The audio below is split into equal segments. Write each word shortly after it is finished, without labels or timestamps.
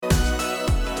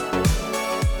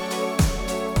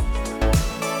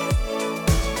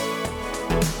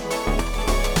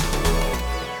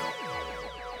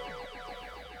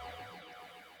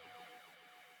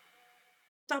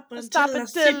stop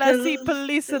until I see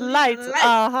police lights.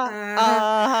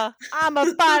 I'm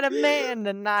a fighter-man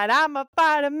tonight. I'm a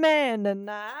fighter-man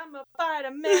tonight. I'm a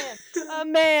fighter-man. A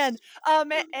man. A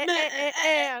man.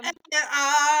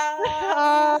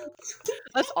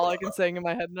 That's all I can sing in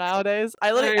my head nowadays.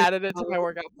 I literally added it to my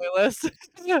workout playlist.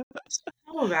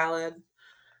 Oh, valid.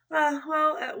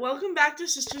 Welcome back to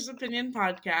Sisters Opinion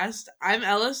Podcast. I'm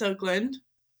Ellis Oakland.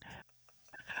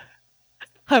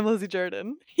 I'm Lizzie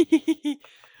Jordan.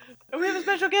 We have a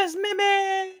special guest,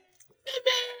 Mimi.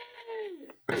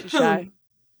 She's shy.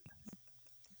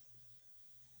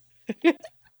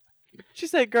 She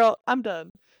said, "Girl, I'm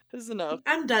done. This is enough.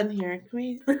 I'm done here. Can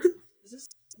we? Is this?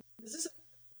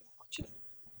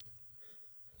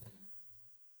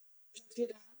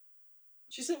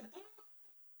 She said,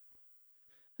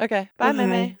 "Okay, bye,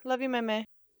 Mimi. Love you, Mimi."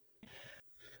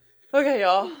 Okay,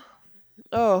 y'all.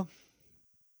 Oh,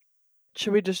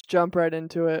 should we just jump right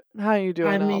into it? How are you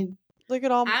doing? I now? mean, look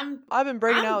at all. I've been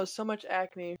breaking out with so much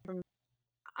acne from.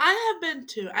 I have been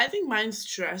too. I think mine's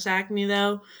stress acne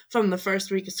though from the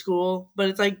first week of school, but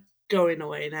it's like going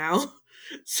away now.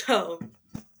 So,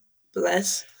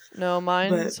 bless. No,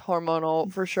 mine's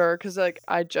hormonal for sure. Cause like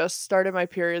I just started my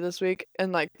period this week,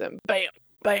 and like then bam,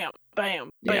 bam, bam,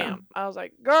 bam. Yeah. I was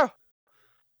like, girl.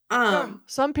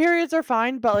 Some periods are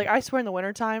fine, but like I swear in the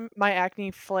wintertime, my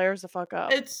acne flares the fuck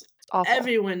up. It's awful.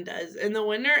 Everyone does. In the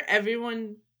winter,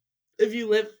 everyone, if you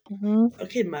live,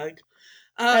 okay, mug.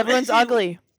 Everyone's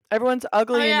ugly. Everyone's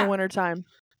ugly in the wintertime.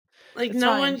 Like,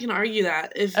 no one can argue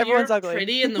that. If everyone's you're ugly.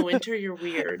 pretty in the winter, you're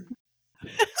weird.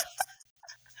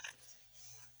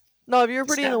 No, if you're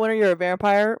pretty in the winter, you're a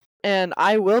vampire. And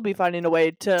I will be finding a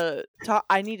way to talk.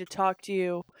 I need to talk to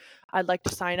you. I'd like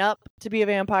to sign up to be a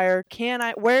vampire.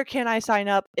 Where can I sign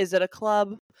up? Is it a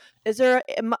club? Is there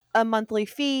a monthly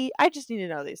fee? I just need to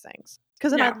know these things.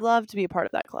 Because then I'd love to be a part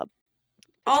of that club.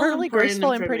 Eternally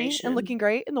graceful and pretty and looking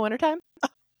great in the wintertime.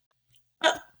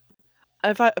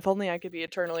 If only I could be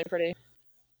eternally pretty.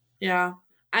 Yeah.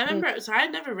 I remember, so I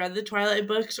had never read the Twilight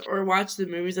books or watched the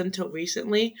movies until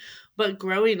recently. But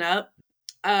growing up,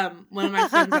 one of my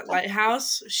friends at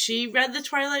Lighthouse, she read the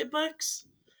Twilight books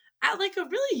at like a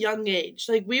really young age.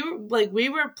 Like we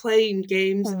were playing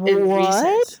games in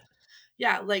recess.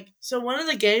 Yeah, like so one of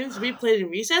the games we played in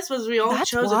recess was we all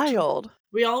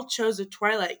chose a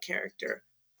Twilight character.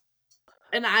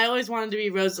 And I always wanted to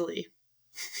be Rosalie.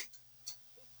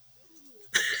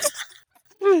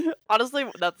 Honestly,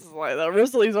 that's why though.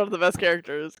 Rosalie's one of the best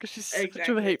characters because she's such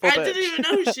a hateful bitch. I didn't even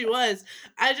know who she was.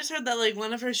 I just heard that like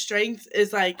one of her strengths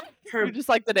is like her. You just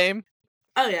like the name.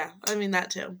 Oh yeah, I mean that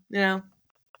too. You know.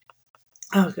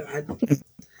 Oh god.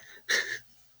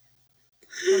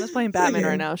 Anna's playing Batman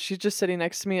right now. She's just sitting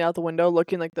next to me out the window,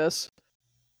 looking like this.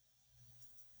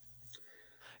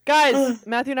 Guys,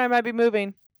 Matthew and I might be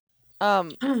moving.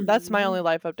 That's my only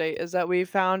life update. Is that we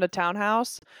found a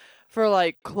townhouse for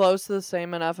like close to the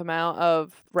same enough amount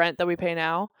of rent that we pay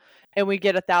now, and we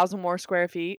get 1,000 more square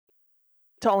feet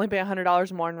to only pay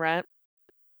 $100 more in rent.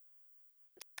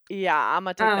 Yeah, I'm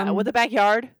gonna take that with a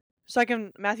backyard, so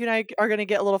Matthew and I are gonna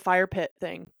get a little fire pit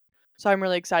thing. So I'm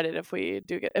really excited if we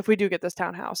do get this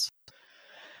townhouse.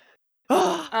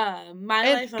 My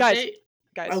life update.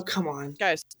 Guys. Oh come on,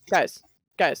 guys.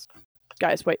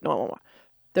 Wait, no more.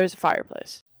 There's a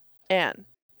fireplace, and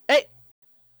hey.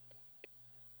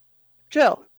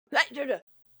 Chill.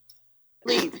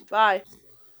 Leave. Bye.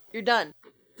 You're done.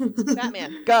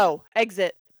 Batman, go.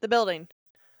 Exit the building.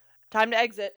 Time to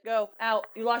exit. Go. Out.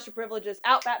 You lost your privileges.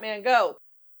 Out, Batman. Go.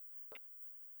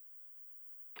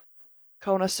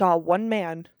 Kona saw one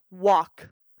man walk.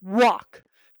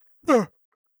 Like,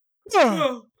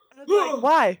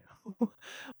 why?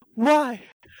 Why?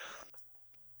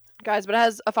 Guys, but it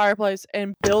has a fireplace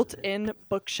and built-in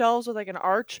bookshelves with like an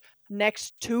arch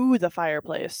next to the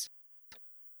fireplace.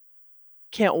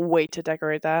 Can't wait to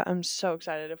decorate that. I'm so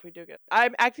excited if we do get.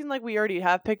 I'm acting like we already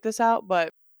have picked this out,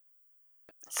 but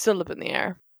it's still up in the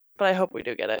air. But I hope we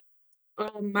do get it.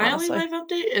 My only life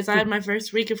update is I had my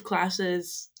first week of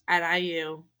classes at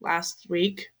IU last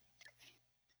week.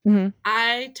 Mm-hmm.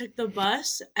 I took the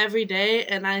bus every day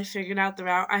and I figured out the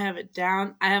route. I have it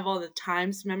down. I have all the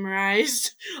times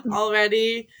memorized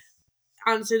already.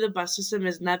 Honestly, the bus system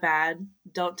isn't that bad.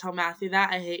 Don't tell Matthew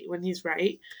that. I hate when he's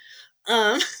right.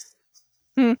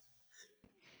 She's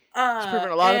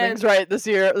proven a lot of things right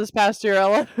this past year,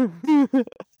 Ella.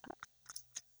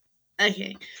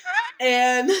 Okay.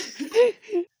 And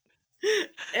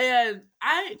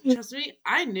trust me,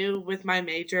 I knew with my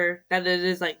major that it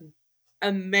is like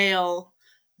a male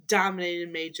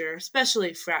dominated major,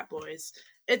 especially frat boys.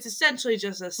 It's essentially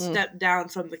just a step down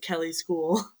from the Kelly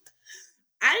school.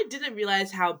 I didn't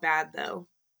realize how bad, though.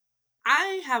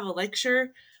 I have a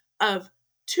lecture of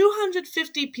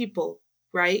 250 people,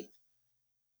 right?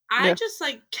 I just,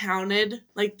 like, counted,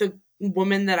 like, the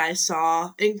women that I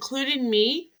saw, including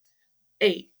me,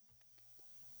 8.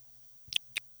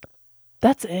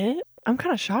 That's it? I'm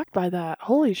kind of shocked by that.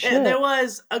 Holy shit. And there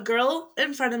was a girl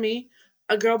in front of me,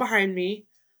 a girl behind me,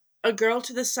 a girl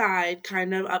to the side,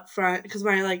 kind of up front, because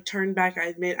when I, like, turned back,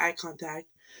 I made eye contact.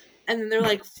 And then there were,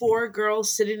 like, 4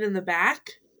 girls sitting in the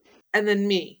back, and then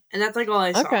me. And that's, like, all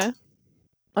I saw. Okay.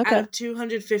 Out of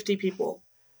 250 people.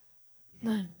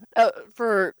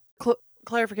 For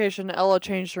clarification, Ella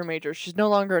changed her major. She's no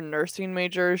longer a nursing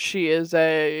major. She is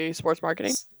a sports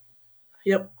marketing.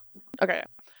 Yep. Okay.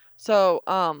 So,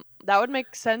 that would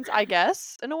make sense, I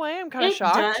guess, in a way. I'm kind of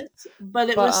shocked. It does, but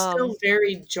it was still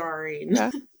very jarring.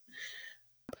 Yeah.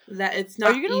 That it's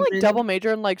not. Are you gonna like double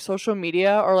major in like social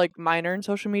media or like minor in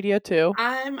social media too?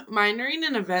 I'm minoring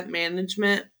in event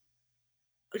management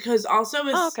because also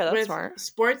with smart.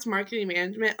 Sports marketing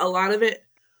management, a lot of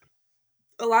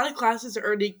classes are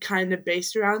already kind of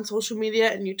based around social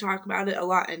media, and you talk about it a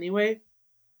lot anyway.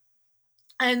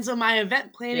 And so my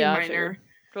event planning minor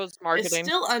is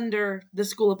still under the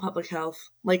School of Public Health,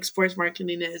 like sports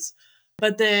marketing is,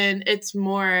 but then it's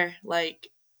more like.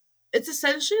 It's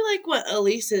essentially like what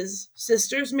Elise's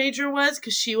sister's major was,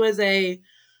 because she was a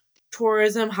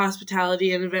tourism,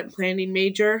 hospitality, and event planning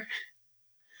major.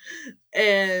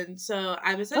 And so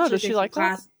I'm essentially taking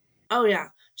class. That? Oh, yeah.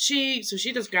 She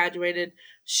just graduated.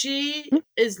 She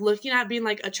is looking at being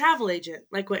like a travel agent,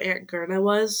 like what Aunt Gerda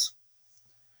was.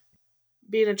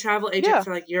 Being a travel agent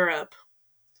for like Europe.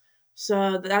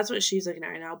 So that's what she's looking at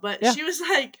right now. But she was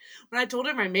like, when I told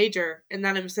her my major and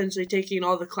that I'm essentially taking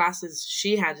all the classes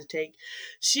she had to take,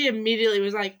 she immediately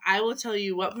was like, I will tell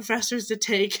you what professors to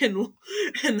take and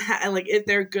like if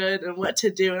they're good and what to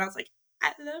do. And I was like,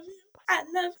 I love you. I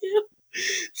love you.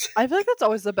 I feel like that's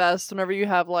always the best whenever you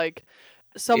have like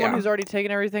someone who's already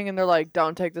taken everything and they're like,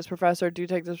 don't take this professor, do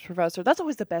take this professor. That's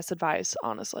always the best advice,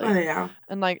 honestly. Oh, yeah.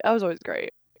 And like, that was always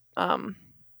great.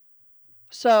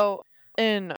 So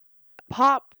in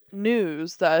pop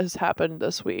news that has happened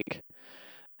this week,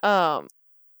 I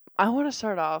want to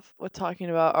start off with talking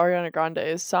about Ariana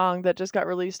Grande's song that just got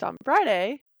released on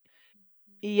Friday,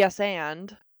 Yes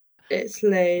and It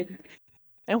slayed.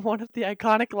 And one of the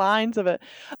iconic lines of it,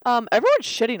 everyone's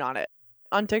shitting on it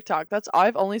on TikTok.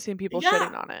 I've only seen people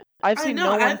shitting on it. I've seen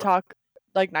no one talk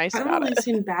like nice about it. I've only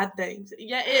seen bad things.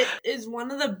 Yeah, it is one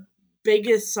of the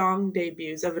biggest song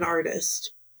debuts of an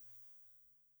artist.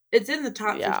 It's in the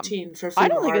top 15 for female I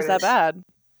don't think artists. it's that bad.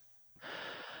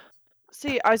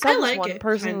 See, I saw this one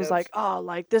person was like, oh,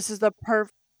 like, this is the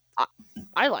perfect...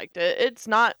 I liked it. It's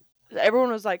not... Everyone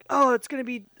was like, oh, it's going to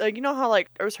be... Like, you know how, like,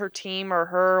 it was her team or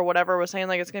her or whatever was saying,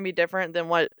 like, it's going to be different than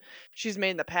what she's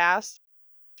made in the past?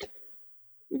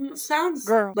 It sounds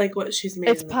like what she's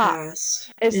made in the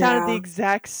past. It sounded the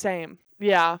exact same.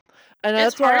 Yeah. And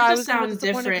that's why I was kind of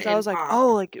disappointed because I was like,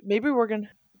 oh, like, maybe we're going to...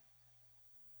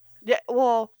 Yeah,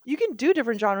 well, you can do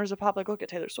different genres of pop. Like, look at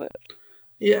Taylor Swift.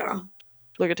 Yeah.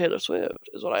 Look at Taylor Swift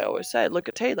is what I always say. Look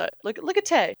at Taylor. Look at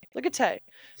Tay. Look at Tay.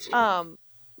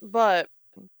 But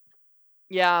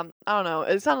yeah, I don't know.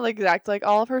 It sounded like exactly like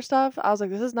all of her stuff. I was like,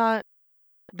 this is not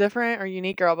different or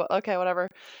unique, girl. But okay, whatever.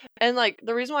 And like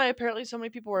the reason why apparently so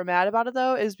many people were mad about it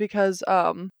though is because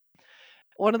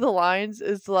one of the lines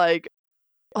is like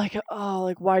oh,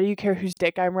 like why do you care whose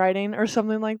dick I'm riding or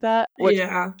something like that? Which is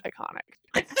iconic.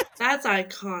 That's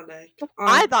iconic.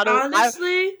 I thought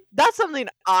honestly, that's something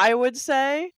I would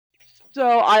say. So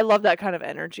I love that kind of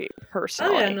energy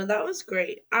personally. Oh yeah, no, that was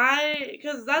great.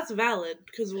 Because that's valid.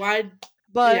 Because why?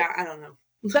 But yeah, I don't know.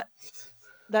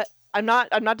 that I'm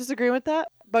not disagreeing with that.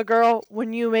 But girl,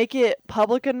 when you make it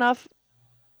public enough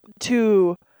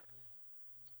to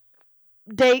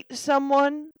date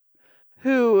someone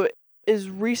who is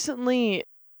recently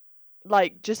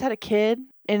like just had a kid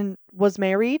and was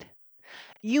married,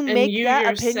 you and make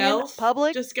that opinion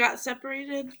public. Just got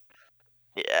separated.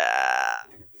 Yeah,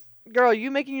 girl,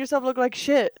 you making yourself look like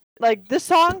shit. Like this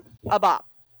song, a bop.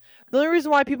 The only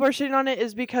reason why people are shitting on it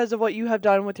is because of what you have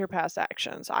done with your past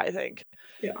actions, I think.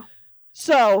 Yeah.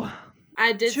 So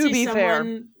I did see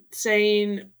someone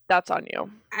saying that's on you.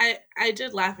 I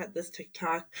did laugh at this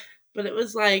TikTok, but it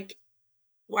was like,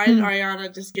 why did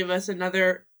Ariana just give us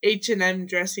another H&M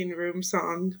dressing room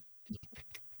song?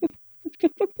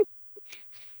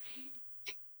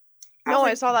 No,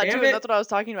 I saw that too, and that's what I was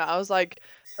talking about. I was like,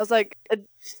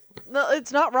 no,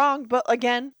 it's not wrong, but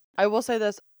again, I will say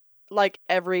this: like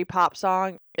every pop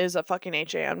song is a fucking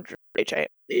H&M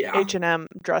H&M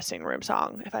dressing room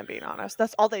song, if I'm being honest.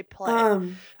 That's all they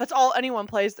play. That's all anyone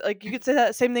plays. Like, you could say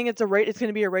that same thing, it's going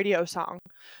to be a radio song.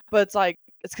 But it's like,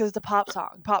 it's because it's a pop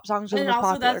song. Pop songs are the most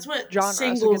popular that's what genre,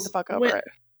 singles, so get the fuck over it.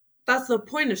 That's the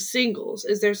point of singles,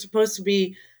 is they're supposed to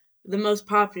be the most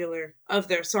popular of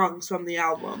their songs from the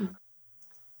album.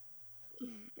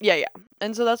 Yeah.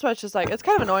 And so that's why it's just like, it's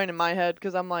kind of annoying in my head,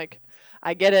 because I'm like,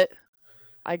 I get it.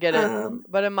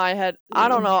 But in my head, I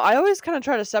don't know. I always kind of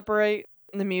try to separate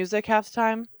the music half the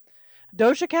time.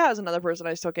 Doja Cat is another person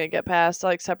I still can't get past,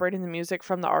 like separating the music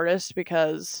from the artist,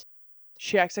 because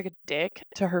she acts like a dick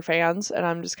to her fans, and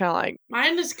I'm just kind of like...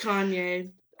 Mine is Kanye.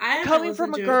 Coming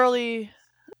from a girly...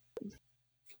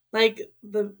 Like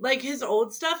his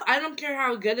old stuff, I don't care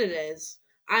how good it is.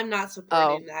 I'm not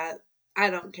supporting that.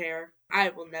 I don't care. I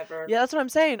will never. Yeah, that's what I'm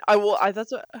saying.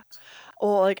 That's what...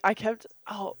 Oh, like, I kept...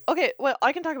 Oh, okay, well,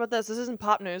 I can talk about this. This isn't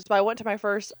pop news, but I went to my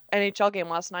first NHL game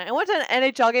last night. I went to an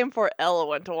NHL game before Ella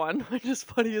went to one, which is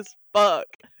funny as fuck.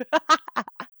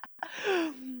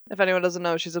 If anyone doesn't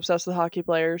know, she's obsessed with hockey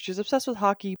players. She's obsessed with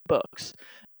hockey books.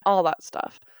 All that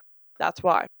stuff. That's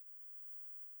why.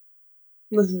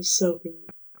 This is so good.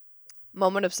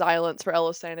 Moment of silence for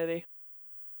Ella's sanity.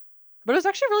 But it was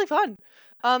actually really fun.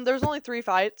 There was only 3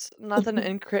 fights.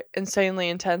 Nothing insanely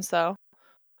intense, though.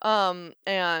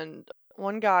 And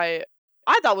one guy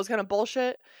I thought was kind of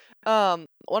bullshit.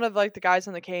 One of like the guys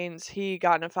on the Canes, he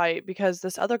got in a fight because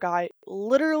this other guy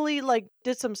literally like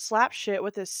did some slap shit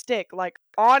with his stick, like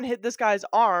hit this guy's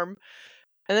arm,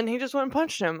 and then he just went and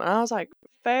punched him. And I was like,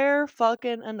 fair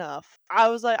fucking enough. I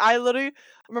was like, I literally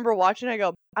remember watching. I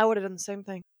go, I would have done the same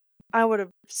thing. I would have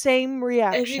same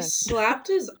reaction. If he slapped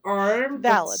his arm,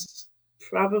 valid. That's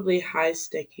probably high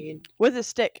sticking with his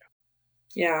stick.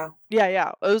 Yeah.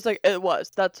 It was like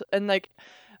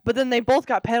but then they both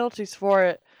got penalties for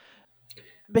it.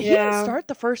 But he didn't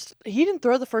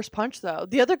throw the first punch though.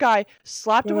 The other guy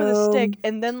slapped him with a stick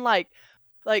and then like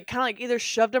kind of like either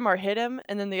shoved him or hit him,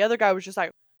 and then the other guy was just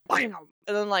like bam,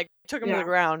 and then like took him to the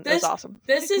ground. It was awesome.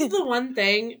 This is the one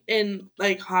thing in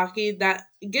like hockey that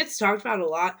gets talked about a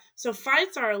lot. So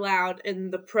fights are allowed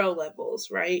in the pro levels,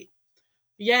 right?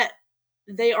 Yet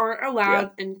they aren't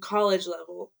allowed in college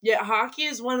level. Yet hockey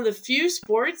is one of the few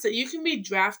sports that you can be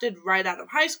drafted right out of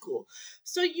high school.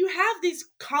 So you have these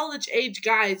college age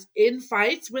guys in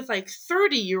fights with like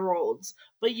 30-year-olds,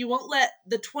 but you won't let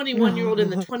the 21-year-old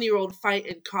and the 20-year-old fight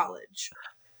in college.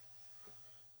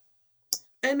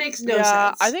 It makes no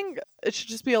sense. I think it should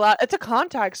just be allowed. It's a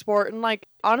contact sport, and like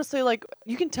honestly, like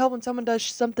you can tell when someone does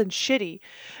something shitty.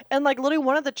 And like literally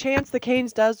one of the chants the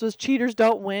Canes does was cheaters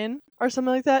don't win or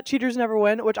something like that. Cheaters never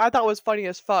win, which I thought was funny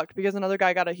as fuck because another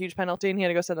guy got a huge penalty and he had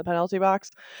to go sit in the penalty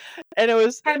box. And it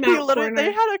was they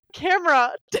had a camera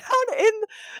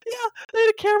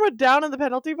down in the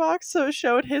penalty box, so it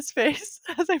showed his face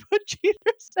as they put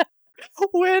cheaters to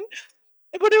win.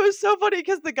 But it was so funny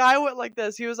because the guy went like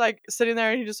this. He was like sitting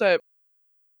there and he just went.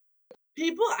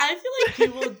 I feel like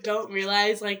people don't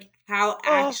realize like how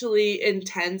actually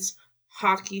intense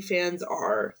hockey fans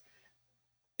are.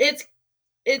 It's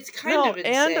kind of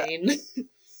insane.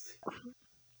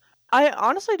 I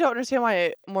honestly don't understand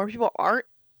why more people aren't.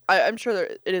 I'm sure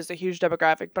it is a huge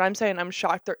demographic, but I'm saying I'm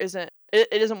shocked there isn't. It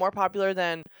isn't more popular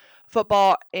than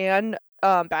football and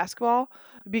basketball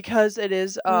because it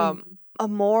is a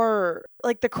more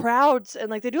like the crowds, and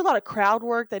like they do a lot of crowd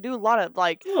work, they do a lot of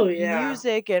like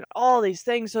music and all these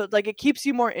things, so like it keeps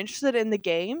you more interested in the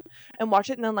game and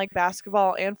watch it than like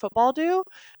basketball and football do.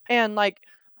 And like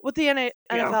with the NFL,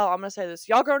 I'm gonna say this,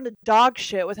 y'all go into dog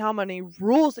shit with how many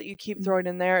rules that you keep throwing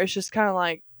in there. It's just kind of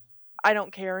like I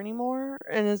don't care anymore,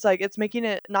 and it's like it's making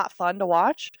it not fun to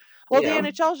watch. Well, the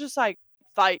NHL is just like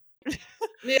fight.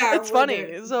 It's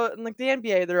funny. So like the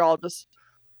NBA, they're all just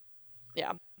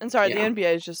and sorry, the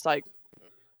NBA is just like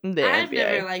the I've NBA.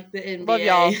 never liked the NBA. Love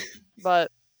y'all,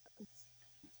 but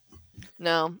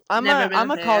no, I'm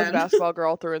a college basketball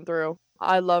girl through and through.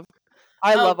 I love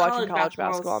watching college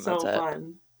basketball, and that's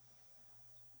fun.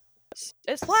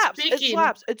 It slaps. It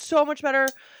slaps. It's so much better.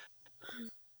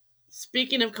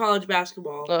 Speaking of college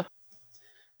basketball,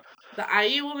 the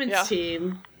IU women's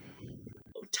team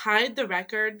tied the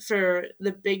record for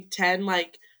the Big Ten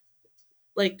like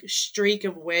streak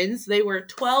of wins. They were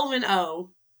 12-0,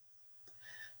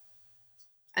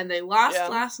 and they lost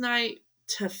last night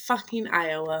to fucking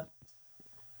Iowa.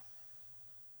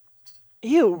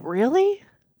 Ew, really?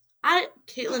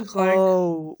 Caitlin Clark.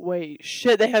 Oh wait,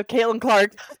 shit! They have Caitlin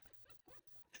Clark.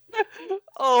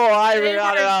 I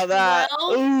forgot about that.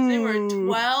 They were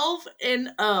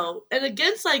 12-0, and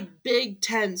against like Big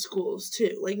Ten schools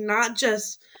too, like not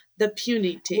just the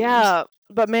puny teams. Yeah.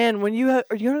 But man, when you know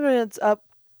it's up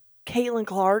Caitlin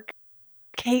Clark,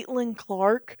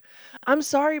 I'm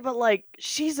sorry, but like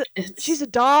she's a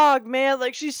dog, man.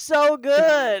 Like she's so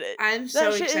good. I'm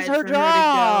so that shit excited is her for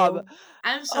job. her to go.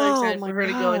 I'm so excited for her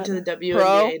to go into the WNBA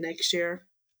Bro. next year.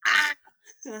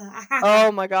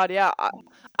 Oh my god, yeah.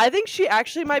 I think she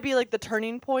actually might be like the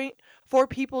turning point for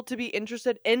people to be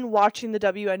interested in watching the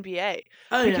WNBA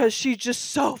because she's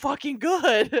just so fucking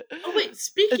good. Oh wait,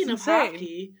 speaking of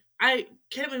hockey, I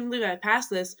can't even believe I passed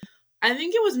this. I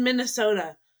think it was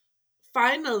Minnesota.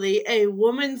 Finally, a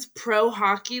women's pro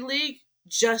hockey league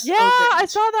just opened. I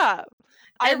saw that.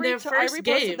 And their first I reposted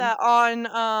game that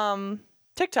on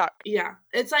TikTok. Yeah,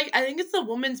 it's like I think it's the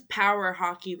Women's Power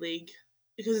Hockey League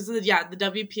because it's the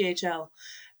WPHL.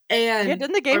 And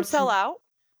didn't the game sell out?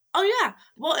 Oh yeah.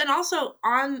 Well, and also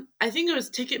on I think it was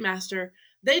Ticketmaster.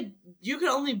 You could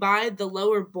only buy the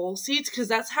lower bowl seats because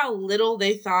that's how little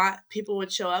they thought people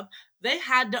would show up. They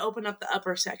had to open up the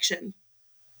upper section.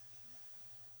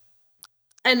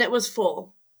 And it was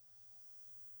full.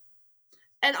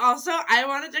 And also, I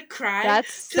wanted to cry.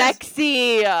 That's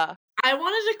sexy. I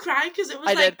wanted to cry because it was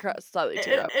I did cry slightly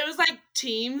too. It was like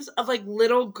teams of like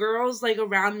little girls like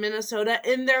around Minnesota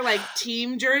in their like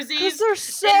team jerseys. Because there's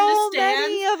so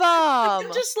many of them.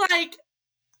 I'm just like,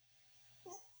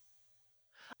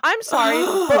 I'm sorry,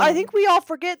 but I think we all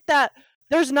forget that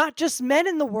there's not just men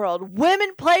in the world.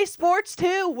 Women play sports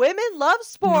too. Women love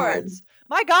sports.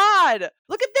 My God,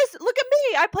 look at this. Look at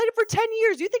me. I played it for 10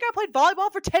 years. You think I played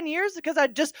volleyball for 10 years because I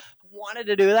just wanted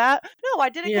to do that? No, I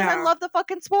did it because I love the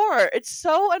fucking sport. It's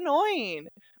so annoying.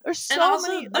 There's so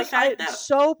many. Like, I'm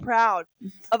so proud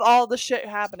of all the shit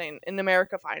happening in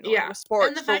America finally with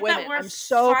sports for women. I'm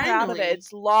so proud of it.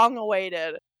 It's long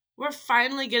awaited. We're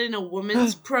finally getting a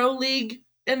women's pro league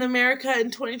in America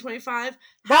in 2025.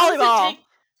 Volleyball.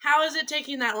 How is it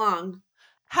taking that long?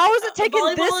 How is it taking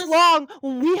this long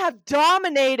when we have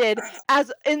dominated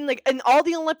as in all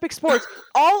the Olympic sports?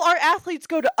 All our athletes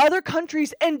go to other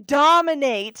countries and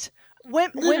dominate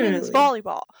women's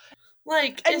volleyball.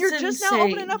 And you're just now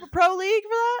opening up a pro league for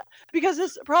that? Because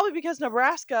it's probably because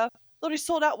Nebraska literally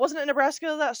sold out. Wasn't it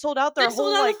Nebraska that sold out their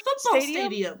whole football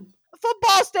stadium?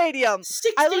 Football stadium.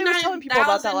 I literally was telling people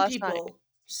about that last night.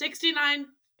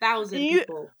 69,000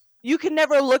 people. You can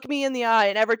never look me in the eye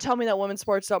and ever tell me that women's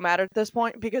sports don't matter at this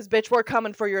point because, bitch, we're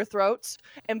coming for your throats.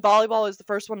 And volleyball is the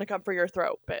first one to come for your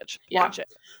throat, bitch. Watch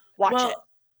it. Watch it.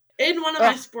 In one of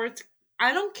my sports,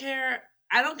 I don't care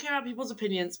about people's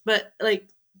opinions, but, like,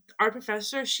 our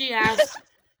professor, she asked...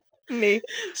 me.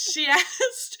 She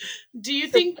asked, do you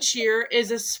think cheer is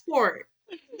a sport?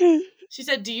 She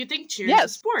said, do you think cheer is a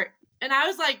sport? And I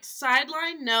was like,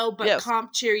 sideline, no, but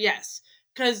comp cheer, yes.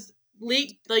 Because...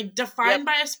 defined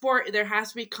by a sport, there has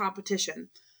to be competition.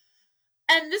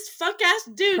 And this fuck-ass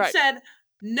dude said,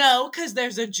 no, because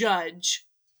there's a judge.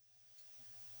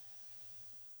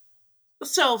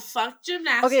 So, fuck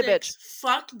gymnastics, okay, bitch.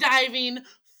 Fuck diving,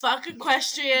 fuck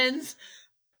equestrians.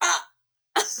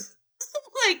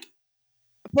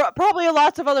 Probably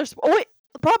lots of other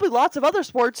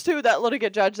sports too that literally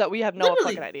get judged that we have no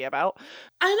fucking idea about.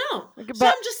 I know. But so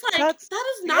I'm just like, that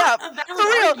is not a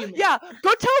valid argument. Yeah,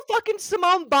 go tell fucking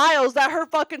Simone Biles that her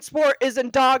fucking sport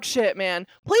isn't dog shit, man.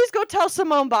 Please go tell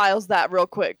Simone Biles that real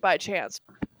quick by chance.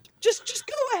 Just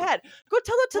go ahead. Go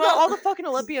tell it to all the fucking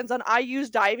Olympians on IU's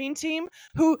diving team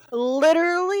who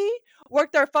literally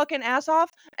work their fucking ass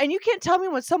off. And you can't tell me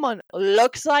when someone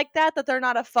looks like that they're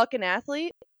not a fucking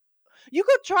athlete. You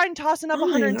could try and tossing up a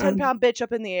 110-pound bitch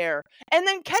up in the air and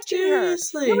then catching her. You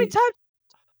know how many times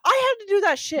I had to do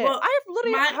that shit? I have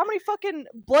literally how many fucking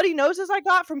bloody noses I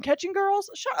got from catching girls?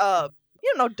 Shut up.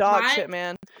 You don't know dog shit,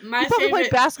 man. You probably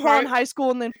played basketball in high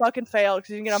school and then fucking failed because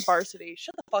you didn't get on varsity.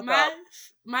 Shut the fuck up.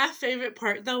 My favorite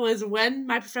part, though, was when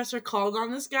my professor called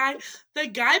on this guy. The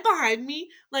guy behind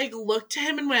me, looked to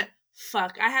him and went,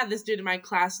 fuck, I had this dude in my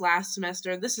class last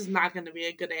semester. This is not going to be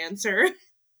a good answer.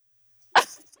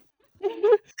 I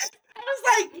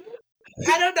was like,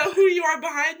 I don't know who you are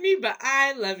behind me, but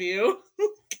I love you.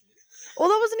 Well,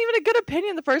 that wasn't even a good opinion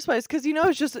in the first place, because,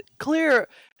 it's just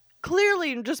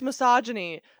clearly just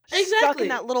misogyny stuck in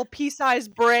that little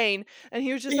pea-sized brain, and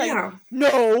he was just like,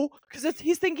 no, because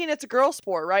he's thinking it's a girl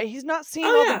sport, right? He's not seeing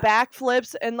all the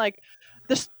backflips and,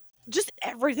 just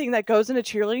everything that goes into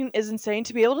cheerleading is insane.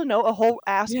 To be able to know a whole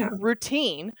ass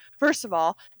routine, first of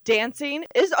all, dancing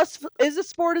is a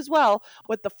sport as well,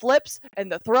 with the flips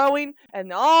and the throwing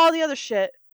and all the other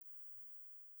shit.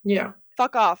 Yeah.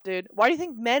 Fuck off, dude. Why do you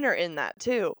think men are in that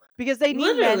too? Because they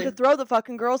need men to throw the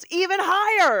fucking girls even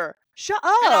higher. Shut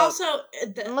up. And also,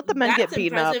 and let the men get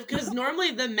beaten up. Because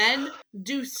normally the men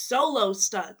do solo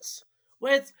stunts,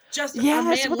 where it's just a Yes,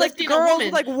 man with like lifting a girls woman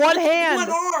with like one hand. one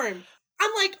arm.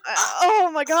 I'm like, oh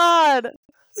my god.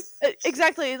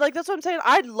 Exactly. Like that's what I'm saying.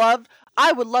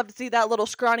 I would love to see that little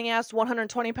scrawny ass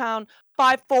 120-pound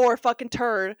 5'4" fucking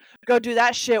turd go do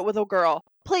that shit with a girl.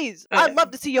 Please. Oh, I'd yeah.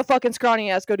 love to see your fucking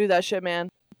scrawny ass go do that shit, man.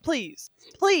 Please.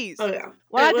 Please. Oh yeah.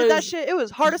 When I did that shit, it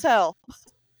was hard as hell.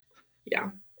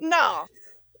 Yeah. No.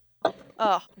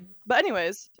 But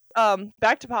anyways,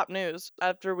 back to pop news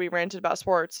after we ranted about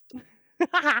sports.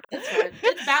 That's fine.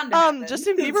 It's bound to happen.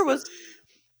 Justin Bieber was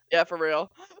yeah, for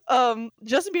real.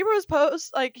 Justin Bieber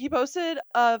was he posted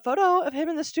a photo of him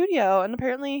in the studio, and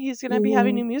apparently he's gonna be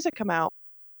having new music come out.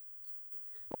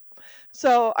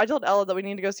 So I told Ella that we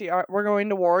need to go see we're going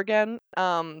to War again,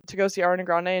 to go see Ariana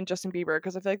Grande and Justin Bieber,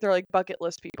 because I feel like they're like bucket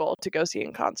list people to go see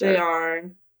in concert. They are.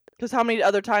 Because how many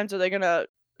other times are they gonna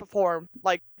perform?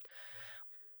 Like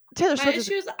Taylor Swift is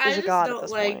a god at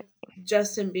this point.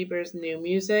 Justin Bieber's new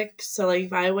music, so like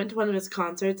if I went to one of his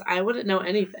concerts, I wouldn't know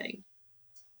anything.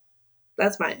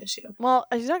 That's my issue. Well,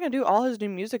 he's not gonna do all his new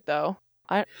music though.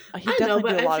 He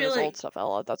definitely do a lot of his old stuff,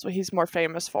 Ella. That's what he's more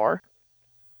famous for.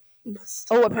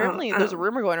 Apparently there's a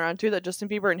rumor going around too that Justin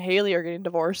Bieber and Hailey are getting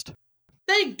divorced.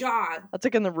 Thank God. That's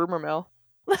like in the rumor mill.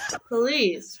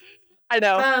 Please. I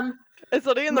know. It's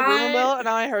literally in the rumor mill, and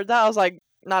now I heard that I was like,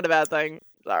 not a bad thing.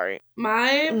 Sorry.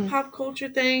 My pop culture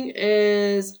thing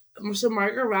is, so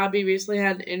Margot Robbie recently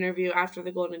had an interview after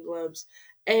the Golden Globes,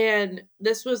 and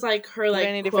this was like her like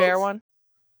Vanity Fair one.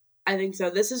 I think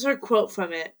so. This is her quote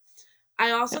from it.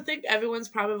 I also think everyone's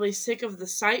probably sick of the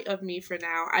sight of me for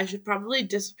now. I should probably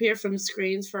disappear from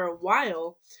screens for a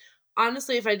while.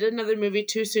 Honestly, if I did another movie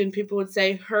too soon, people would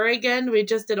say, her again? We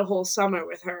just did a whole summer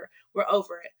with her. We're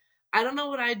over it. I don't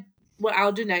know what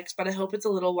I'll do next, but I hope it's a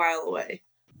little while away.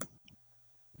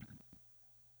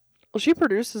 Well, she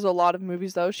produces a lot of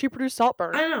movies, though. She produced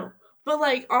Saltburn. I know. But,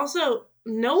 like, also,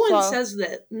 no one says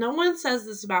that. No one says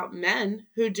this about men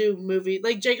who do movies.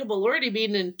 Like, Jacob Elordi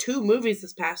being in 2 movies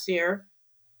this past year.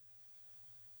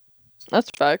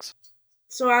 That's facts.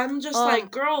 So I'm just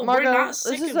like, girl, Margo, we're not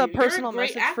sick of you. This is a personal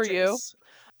message actress. for you.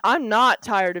 I'm not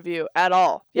tired of you at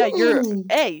all. Yeah, you're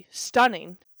A,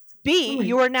 stunning. B,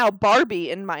 you are now Barbie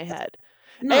in my head.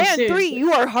 No, and seriously. 3,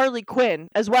 you are Harley Quinn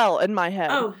as well in my head.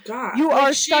 Oh, God. You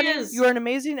are stunning. You are an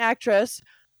amazing actress.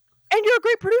 And you're a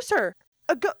great producer.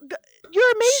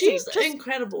 You're amazing. She's just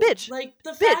incredible. Bitch. Like,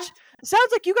 the fact...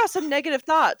 Sounds like you got some negative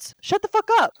thoughts. Shut the fuck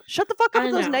up. Shut the fuck up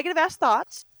with those negative-ass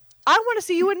thoughts. I want to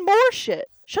see you in more shit.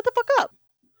 Shut the fuck up.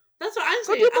 That's what I'm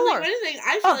saying. I'm like, anything,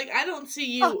 I feel like I don't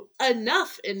see you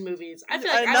enough in movies. I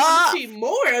feel like I want to see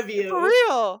more of you. For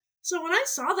real. So when I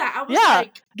saw that, I was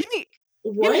like, Give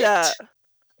me that.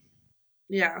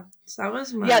 Yeah. So that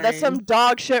was mine. Yeah, that's some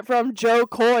dog shit from Joe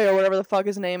Coy or whatever the fuck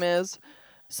his name is.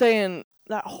 Saying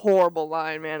that horrible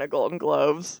line, man, at Golden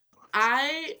Globes.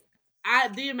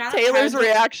 The amount of Taylor's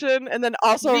reaction, and then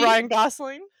also Ryan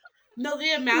Gosling. No,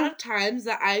 the amount of times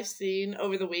that I've seen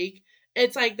over the week,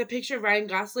 it's like the picture of Ryan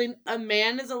Gosling, a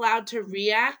man is allowed to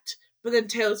react, but then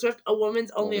Taylor Swift, a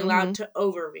woman's only allowed to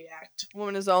overreact.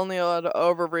 Woman is only allowed to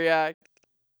overreact.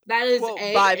 That is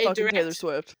by fucking Taylor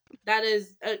Swift. That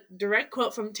is a direct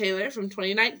quote from Taylor from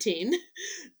 2019.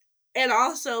 And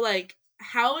also, like,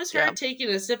 how is her taking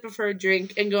a sip of her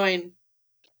drink and going,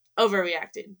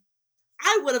 overreacting?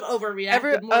 I would have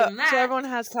overreacted more than that. So everyone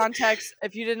has context.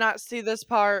 If you did not see this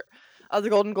part of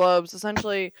the Golden Globes,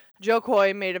 essentially, Joe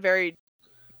Coy made a very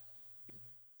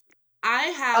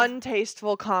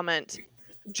untasteful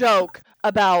joke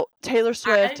about Taylor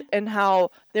Swift and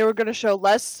how they were going to show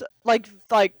less like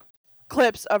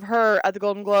clips of her at the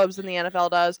Golden Globes than the NFL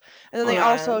does. And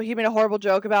then he made a horrible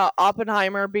joke about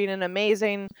Oppenheimer being an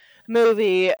amazing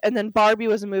movie, and then Barbie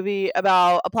was a movie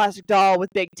about a plastic doll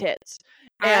with big tits.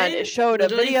 And it showed a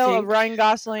video of Ryan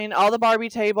Gosling, all the Barbie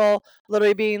table,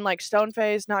 literally being like stone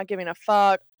faced, not giving a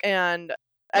fuck, and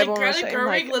everyone was saying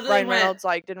like Ryan Reynolds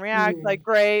didn't react,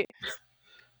 great.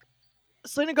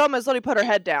 Selena Gomez literally put her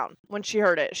head down when she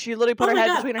heard it. She literally put her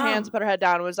head between her hands, put her head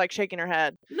down, and was like shaking her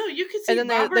head. No, you could see. And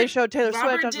then they showed Taylor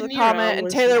Swift after the comment, and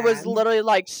Taylor was literally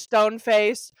like stone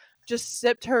faced, just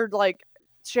sipped her like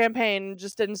champagne,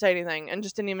 just didn't say anything, and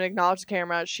just didn't even acknowledge the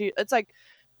camera. It's like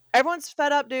everyone's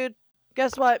fed up, dude.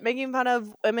 Guess what? Making fun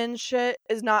of women's shit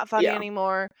is not funny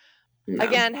anymore. No.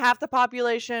 Again, over half the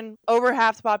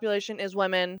population is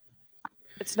women.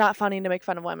 It's not funny to make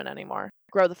fun of women anymore.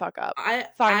 Grow the fuck up.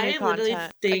 Find new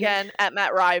content. Again, at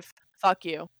Matt Rife, fuck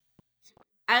you.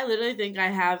 I literally think I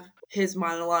have his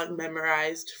monologue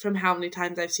memorized from how many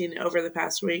times I've seen it over the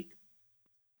past week.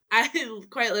 I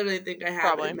quite literally think I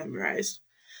have it memorized.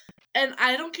 And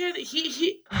I don't care that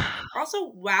he Also,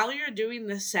 while you're doing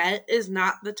the set is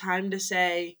not the time to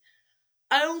say,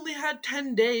 I only had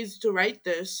 10 days to write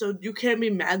this, so you can't be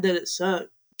mad that it sucked.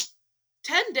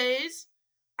 10 days?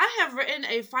 I have written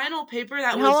a final paper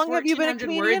that was 1,400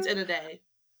 words in a day.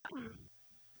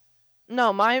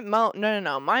 No,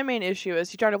 no. My main issue is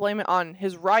he tried to blame it on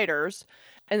his writers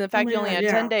and the fact he only had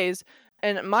 10 days.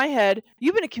 And in my head,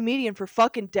 you've been a comedian for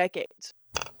fucking decades.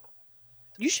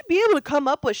 You should be able to come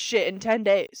up with shit in 10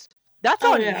 days. That's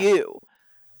on you.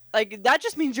 Like, that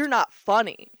just means you're not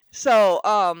funny. So,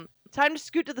 time to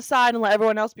scoot to the side and let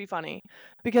everyone else be funny.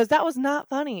 Because that was not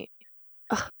funny.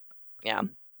 Ugh. Yeah.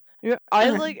 I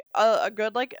like a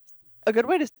good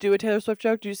way to do a Taylor Swift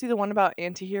joke. Do you see the one about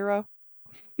Antihero?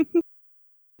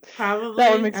 Probably.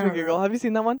 That one makes me giggle. Have you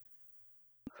seen that one?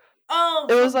 Oh,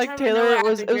 it was like Taylor. It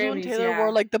was when Taylor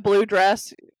wore like the blue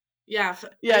dress. Yeah.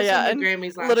 And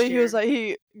Grammys last literally, year.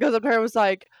 he goes up to her and was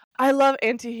like, "I love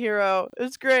Antihero.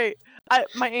 It's great.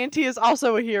 My auntie is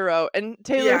also a hero." And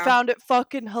Taylor found it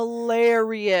fucking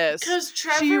hilarious. Because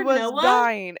she was Noah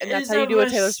dying, and that's how you do a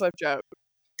Taylor Swift joke.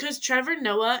 Because Trevor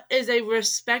Noah is a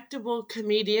respectable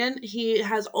comedian. He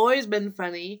has always been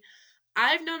funny.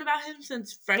 I've known about him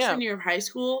since freshman year of high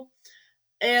school.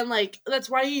 And, like, that's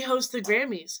why he hosts the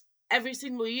Grammys every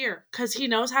single year. Because he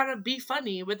knows how to be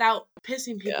funny without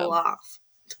pissing people off.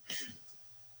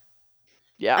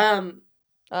 Yeah.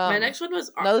 My next one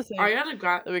was another thing Ariana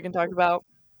Grande. that we can talk about.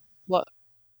 What?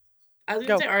 I was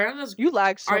going to say Ariana's... You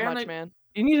lag so much, man.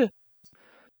 You need to...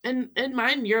 In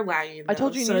mine, you're lagging. Though, I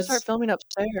told you you need to start filming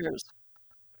upstairs.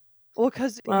 Well,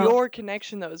 because your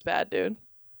connection, though, is bad, dude.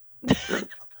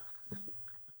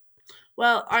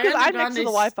 Well, I'm next to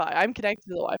the Wi-Fi. I'm connected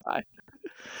to the Wi-Fi.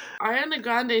 Ariana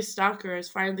Grande's stalker has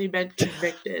finally been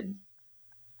convicted.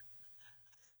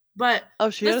 But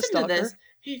she had a stalker? To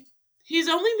this. He's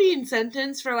only being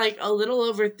sentenced for like a little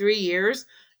over 3 years.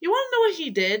 You want to know what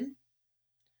he did?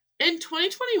 In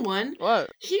 2021, what?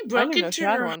 He broke into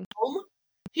her home.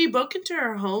 He broke into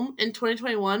her home in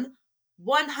 2021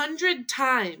 100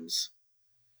 times.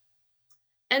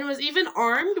 And was even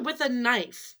armed with a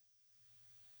knife.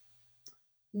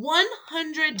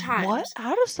 100 times. What?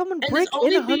 How does someone break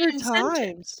in 100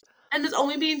 times? And is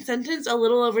only being sentenced a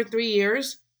little over 3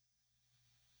 years.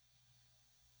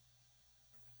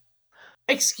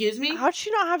 Excuse me? How'd she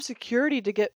not have security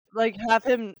to have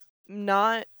him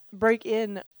not break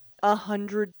in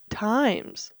 100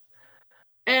 times?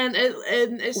 And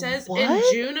it says in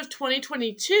June of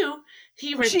 2022,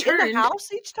 he returned. Was she in the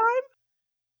house each time?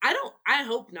 I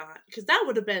hope not, because that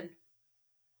would have been.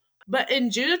 But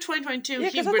in June of 2022,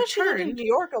 he returned. She lived in New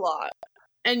York a lot.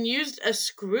 And used a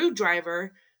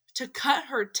screwdriver to cut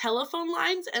her telephone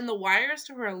lines and the wires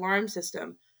to her alarm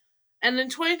system. And in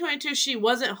 2022, she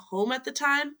wasn't home at the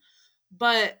time,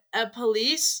 but a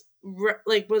police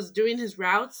was doing his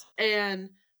routes and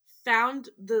found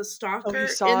the stalker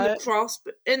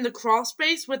in the crawl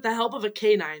space with the help of a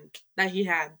canine that he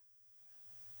had.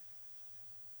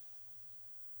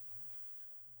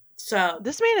 So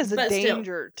this man is a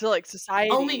danger to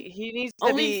society. He needs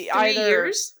to be either 3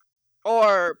 years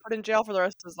or put in jail for the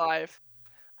rest of his life,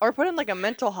 or put in a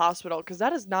mental hospital, because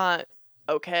that is not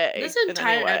okay. This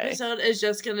entire episode is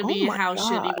just going to be how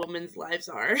shitty women's lives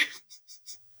are.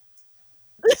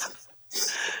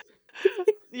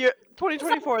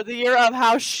 2024, the year of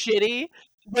how shitty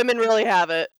women really have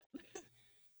it.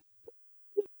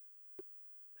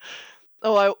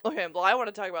 Well, I want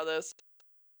to talk about this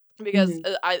because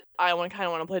I kind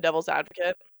of want to play devil's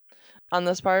advocate on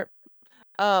this part.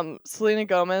 Selena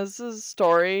Gomez's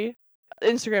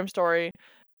Instagram story.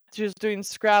 She was doing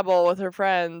Scrabble with her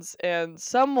friends, and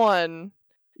someone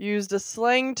used a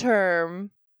slang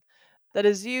term that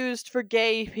is used for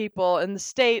gay people in the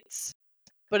States,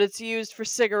 but it's used for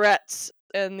cigarettes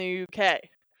in the UK.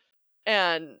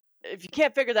 And if you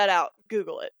can't figure that out,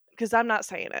 Google it, because I'm not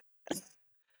saying it.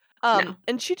 No.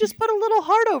 And she just put a little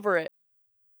heart over it.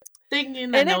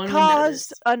 Thinking that it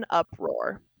caused an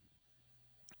uproar.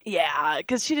 Yeah,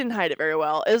 because she didn't hide it very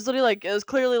well. It was literally it was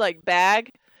clearly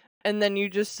bag, and then you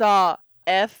just saw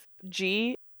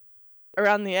FG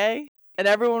around the A, and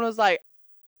everyone was like,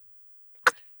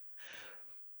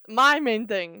 my main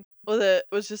thing with it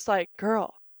was just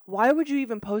girl, why would you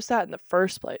even post that in the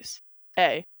first place?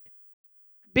 A.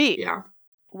 B. Yeah.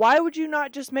 Why would you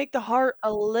not just make the heart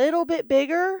a little bit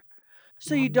bigger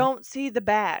so you don't see the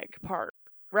bag part,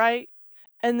 right?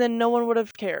 And then no one would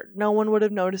have cared. No one would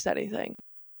have noticed anything.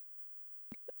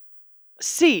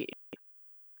 C.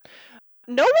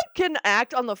 No one can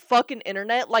act on the fucking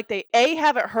internet like they A,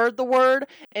 haven't heard the word,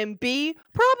 and B,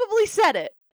 probably said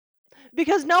it.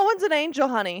 Because no one's an angel,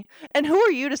 honey. And who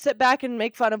are you to sit back and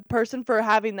make fun of a person for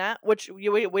having that? Which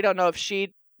we don't know if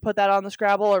she put that on the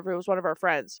Scrabble or if it was one of our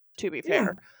friends, to be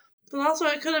fair. But also,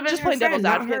 it could have been Just her playing friend, devil's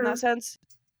not advocate in her. that sense.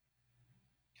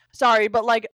 Sorry, but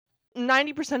like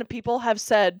 90% of people have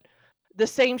said the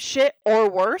same shit or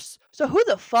worse. So who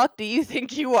the fuck do you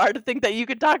think you are to think that you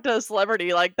could talk to a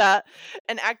celebrity like that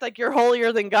and act like you're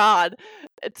holier than God?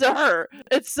 To her.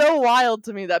 It's so wild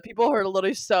to me that people are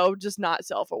literally so just not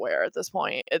self-aware at this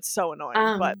point. It's so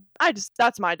annoying. But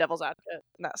that's my devil's advocate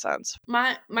in that sense.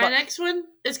 My next one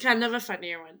is kind of a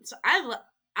funnier one. So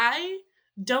I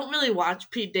don't really watch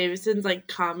Pete Davidson's like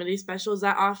comedy specials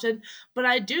that often, but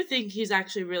I do think he's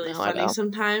actually really funny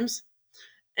sometimes.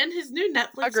 And his new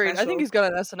Netflix Agreed. special, I think he's good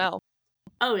on SNL.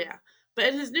 Oh yeah. But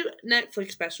in his new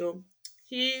Netflix special,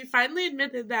 he finally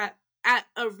admitted that at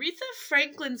Aretha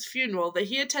Franklin's funeral that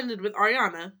he attended with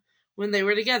Ariana when they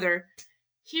were together,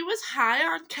 he was high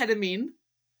on ketamine.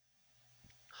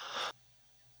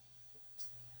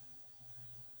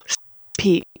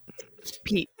 Pete.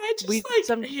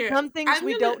 Some things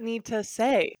we don't need to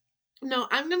say. No,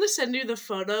 I'm gonna send you the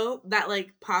photo that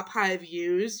like Pop Hive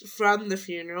used from the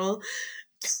funeral.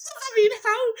 I mean,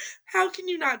 how can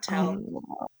you not tell?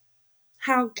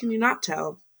 How can you not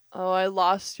tell? Oh, I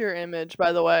lost your image,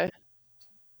 by the way.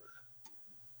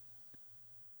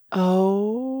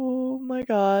 Oh my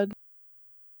god.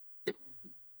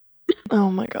 Oh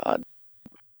my god.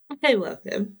 I love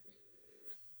him.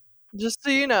 Just so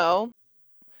you know,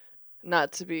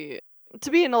 not to be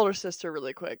an older sister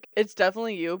really quick. It's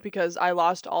definitely you because I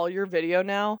lost all your video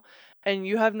now and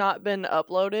you have not been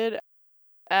uploaded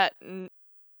at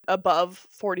above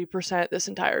 40% this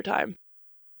entire time.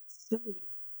 So weird.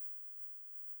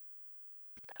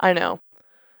 I know.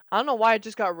 I don't know why it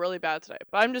just got really bad today,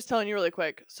 but I'm just telling you really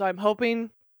quick. So I'm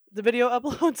hoping the video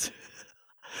uploads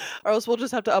or else we'll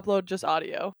just have to upload just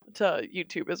audio to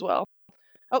YouTube as well.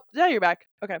 Oh, yeah, you're back.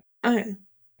 Okay.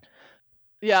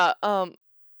 Yeah,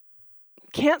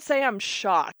 can't say I'm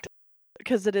shocked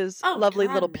because it is lovely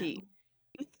God, little no. Pete.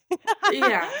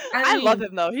 Yeah, I love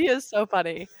him though. He is so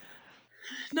funny.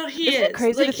 No, Isn't it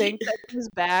crazy to think that he's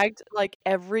bagged like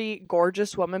every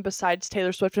gorgeous woman besides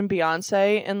Taylor Swift and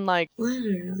Beyonce and like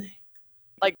literally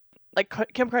like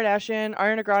Kim Kardashian,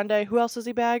 Ariana Grande. Who else has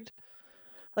he bagged?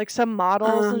 Like some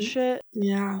models and shit.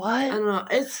 Yeah. What? I don't know.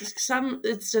 It's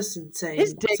just insane.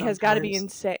 His dick has got to be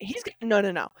insane.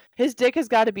 No. His dick has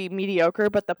got to be mediocre,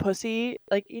 but the pussy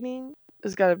like eating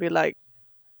has got to be like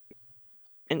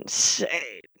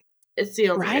insane. It's the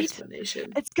only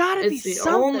explanation. It's gotta be something, man. It's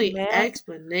the only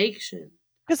explanation.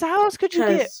 Because how else could you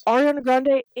get Ariana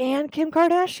Grande and Kim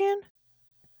Kardashian?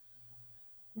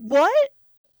 What?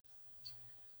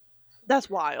 That's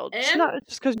wild. And it's not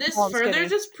just because this further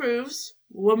just proves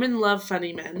women love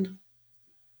funny men.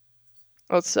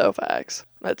 That's so facts.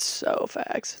 I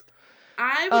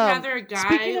would rather a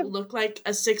guy look like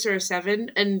a 6 or a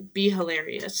 7 and be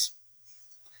hilarious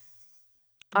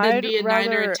than be a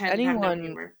 9 or a 10 and have no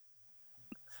humor.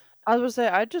 I was gonna say,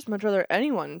 I'd just much rather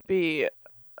anyone be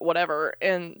whatever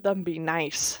and them be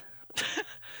nice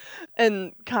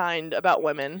and kind about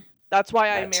women. That's why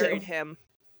I married him.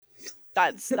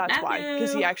 That's why,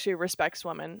 because he actually respects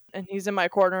women and he's in my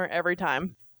corner every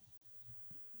time.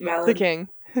 Valid. The king.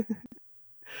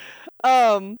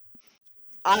 I'm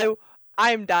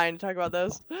dying to talk about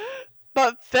this,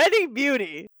 but Fenty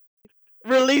Beauty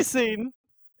releasing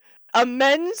a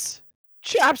men's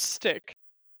chapstick.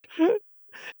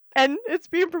 And it's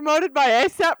being promoted by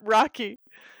A$AP Rocky.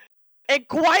 And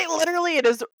quite literally, it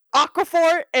is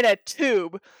Aquaphor in a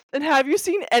tube. And have you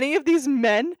seen any of these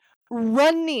men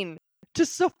running to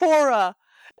Sephora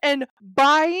and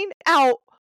buying out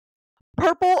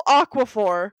purple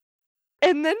Aquaphor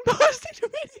and then posting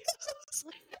videos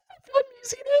of them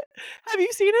using it? Have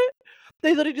you seen it?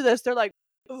 They literally do this. They're like,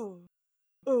 ooh,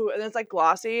 and it's like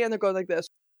glossy, and they're going like this.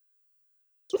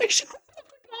 Like, shut the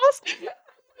fuck.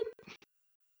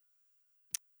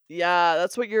 Yeah,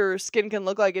 that's what your skin can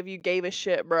look like if you gave a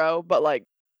shit, bro. But like,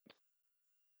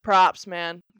 props,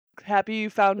 man. Happy you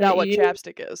found out what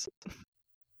chapstick is.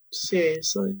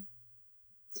 Seriously.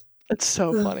 It's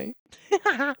so funny.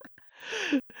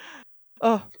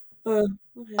 Oh. Okay.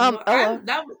 Ella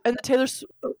and the Taylor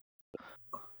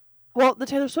the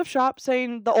Taylor Swift shop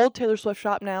saying the old Taylor Swift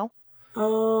shop now.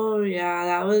 Oh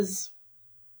yeah,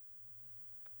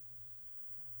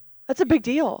 that's a big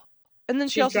deal. And then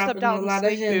she also stepped out in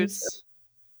snake boots.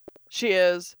 She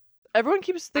is. Everyone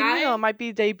keeps thinking it might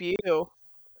be debut.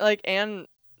 Like, and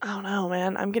I don't know,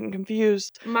 man. I'm getting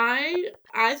confused. I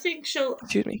think she'll.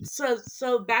 Excuse me.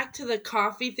 So back to the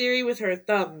coffee theory with her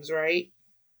thumbs, right?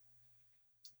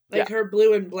 like her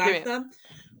blue and black Give me thumb.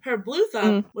 Her blue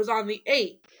thumb was on the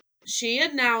 8th. She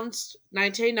announced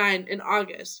 1989 in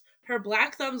August. Her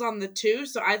black thumb's on the 2,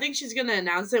 so I think she's gonna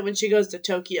announce it when she goes to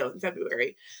Tokyo in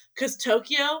February. Because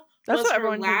Tokyo That's was what her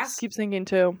everyone last. keeps thinking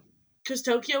too. Because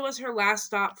Tokyo was her last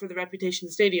stop for the Reputation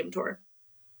Stadium tour.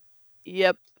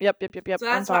 Yep. So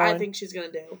that's what I think she's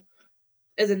gonna do,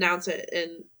 is announce it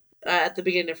in at the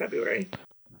beginning of February.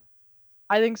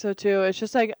 I think so too. It's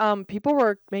just like people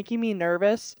were making me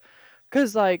nervous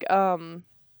because like at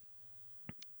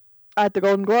the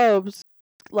Golden Globes,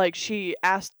 like she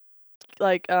asked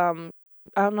like I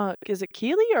don't know, is it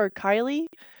Keely or Kylie?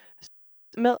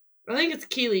 I think it's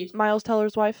Keely. Miles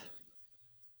Teller's wife.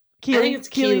 Keely. I think it's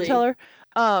Keely Teller.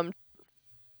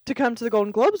 To come to the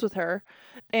Golden Globes with her,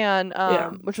 and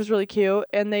which was really cute.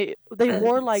 And they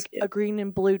wore like a green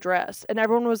and blue dress, and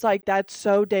everyone was like, "That's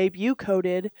so debut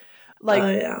coded."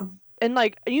 Like, and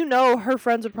like her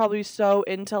friends would probably be so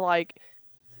into like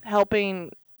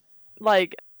helping,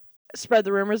 like spread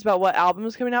the rumors about what album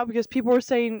is coming out, because people were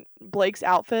saying Blake's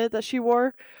outfit that she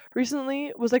wore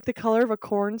recently was like the color of a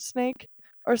corn snake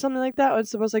or something like that.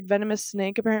 It's supposed like venomous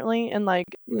snake apparently in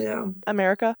like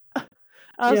America.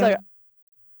 I was like,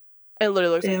 it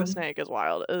literally looks like a snake. Is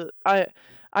wild.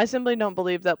 I simply don't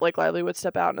believe that Blake Lively would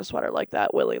step out in a sweater like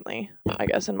that willingly, I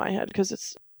guess, in my head, because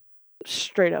it's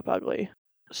straight up ugly.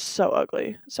 So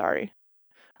ugly. Sorry.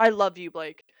 I love you,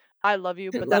 Blake. I love you,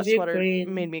 but that sweater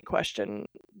made me question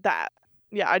that.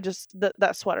 Yeah, I just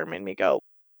that sweater made me go.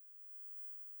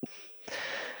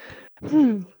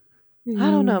 I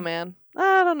don't know, man.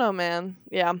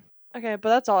 Yeah. Okay, but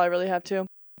that's all I really have to.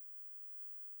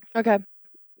 Okay.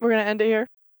 We're gonna end it here.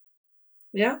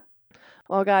 Yeah.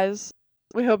 Well, guys,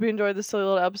 we hope you enjoyed this silly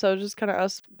little episode, just kind of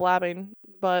us blabbing,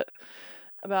 but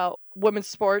about women's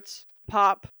sports,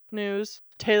 pop, news,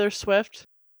 Taylor Swift.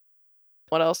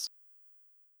 What else?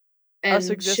 And us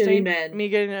existing, shitty men. Me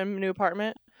getting a new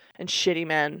apartment, and shitty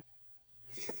men.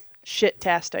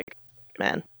 Shit-tastic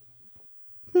men.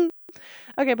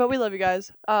 Okay, but we love you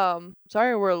guys.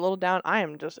 Sorry we're a little down. I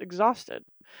am just exhausted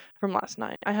from last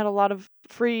night. I had a lot of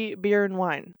free beer and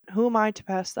wine. Who am I to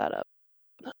pass that up?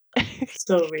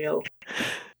 So real.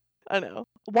 I know.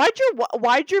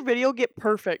 Why'd your video get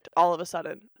perfect all of a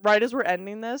sudden? Right as we're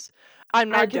ending this? I'm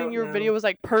not kidding. Your video was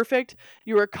like perfect.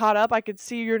 You were caught up. I could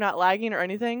see you're not lagging or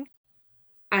anything.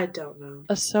 I don't know.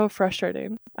 That's so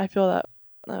frustrating. I feel that.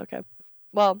 Okay.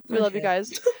 Well, we love you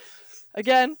guys.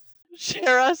 Again,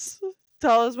 share us.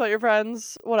 Tell us about your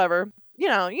friends. Whatever. You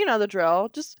know the drill.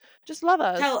 Just love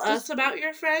us. Tell us about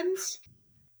your friends.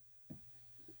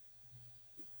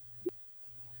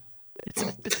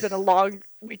 It's been a long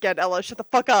weekend, Ella. Shut the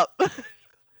fuck up. Tell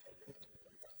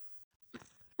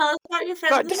us about your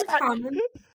friends in the comments.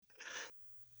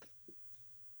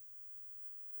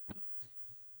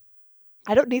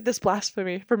 I don't need this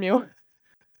blasphemy from you.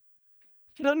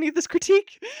 I don't need this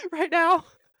critique right now.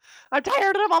 I'm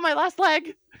tired and I'm on my last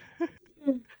leg.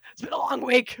 It's been a long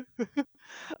week.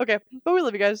 Okay, but we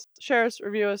love you guys. Share us,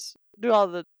 review us, do all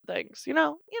the things. You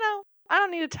know, I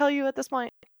don't need to tell you at this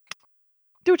point.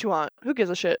 Do what you want. Who gives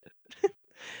a shit?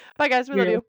 Bye, guys. We love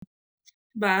you.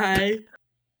 Bye.